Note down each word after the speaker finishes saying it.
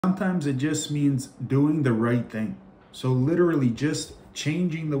Sometimes it just means doing the right thing. So literally just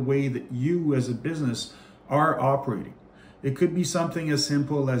changing the way that you as a business are operating. It could be something as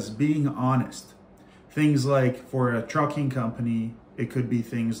simple as being honest. Things like for a trucking company, it could be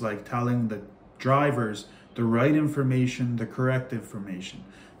things like telling the drivers the right information, the correct information.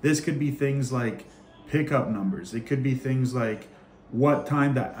 This could be things like pickup numbers. It could be things like what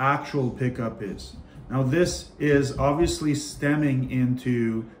time the actual pickup is. Now this is obviously stemming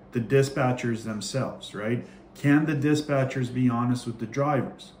into the dispatchers themselves, right? Can the dispatchers be honest with the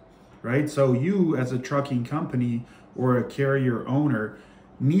drivers, right? So you as a trucking company or a carrier owner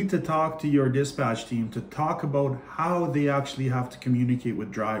need to talk to your dispatch team to talk about how they actually have to communicate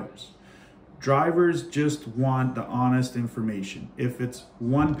with drivers. Drivers just want the honest information. If it's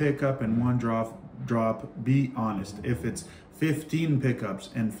one pickup and one drop, be honest. If it's 15 pickups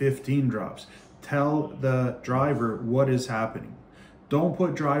and 15 drops, tell the driver what is happening. Don't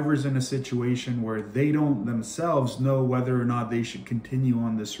put drivers in a situation where they don't themselves know whether or not they should continue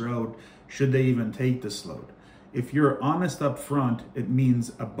on this road, should they even take this load. If you're honest up front, it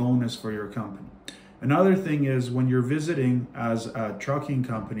means a bonus for your company. Another thing is when you're visiting as a trucking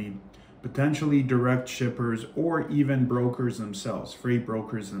company, potentially direct shippers or even brokers themselves, freight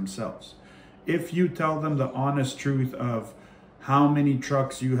brokers themselves. If you tell them the honest truth of how many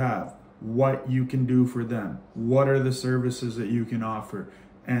trucks you have, what you can do for them, what are the services that you can offer,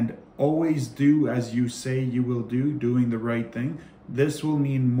 and always do as you say you will do, doing the right thing, this will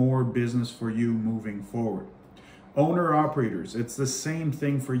mean more business for you moving forward. Owner operators, it's the same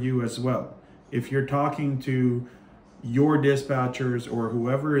thing for you as well. If you're talking to your dispatchers or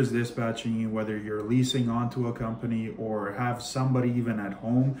whoever is dispatching you, whether you're leasing onto a company or have somebody even at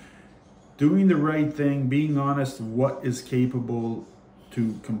home, doing the right thing, being honest, what is capable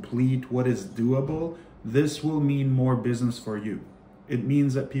to complete, what is doable, this will mean more business for you. It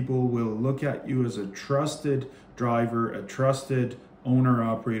means that people will look at you as a trusted driver, a trusted owner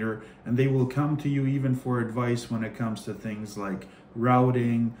operator, and they will come to you even for advice when it comes to things like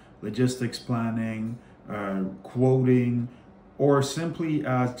routing, logistics planning, quoting, or simply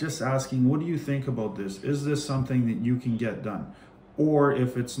just asking, what do you think about this? Is this something that you can get done? Or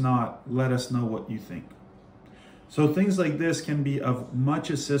if it's not, let us know what you think. So things like this can be of much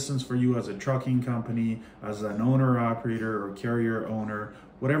assistance for you as a trucking company, as an owner operator or carrier owner,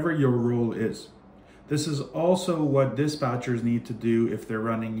 whatever your role is. This is also what dispatchers need to do if they're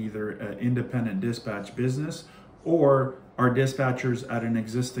running either an independent dispatch business or are dispatchers at an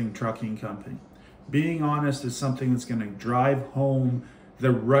existing trucking company. Being honest is something that's going to drive home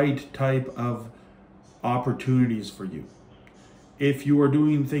the right type of opportunities for you. If you are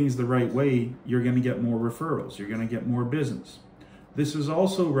doing things the right way, you're going to get more referrals. You're going to get more business. This is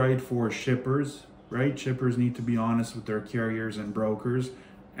also right for shippers, right? Shippers need to be honest with their carriers and brokers,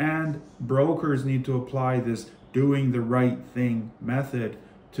 and brokers need to apply this doing the right thing method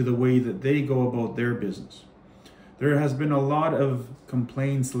to the way that they go about their business. There has been a lot of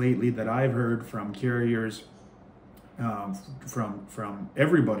complaints lately that I've heard from carriers, from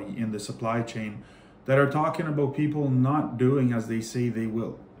everybody in the supply chain, that are talking about people not doing as they say they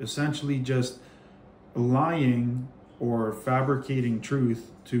will. Essentially just lying or fabricating truth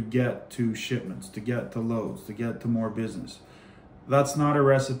to get to shipments, to get to loads, to get to more business. That's not a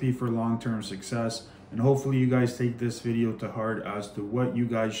recipe for long-term success. And hopefully you guys take this video to heart as to what you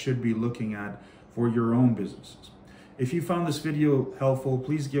guys should be looking at for your own businesses. If you found this video helpful,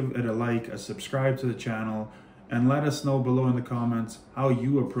 please give it a like, a subscribe to the channel, and let us know below in the comments how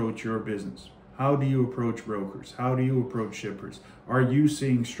you approach your business. How do you approach brokers? How do you approach shippers? Are you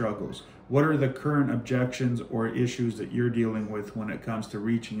seeing struggles? What are the current objections or issues that you're dealing with when it comes to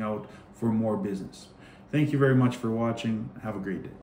reaching out for more business? Thank you very much for watching. Have a great day.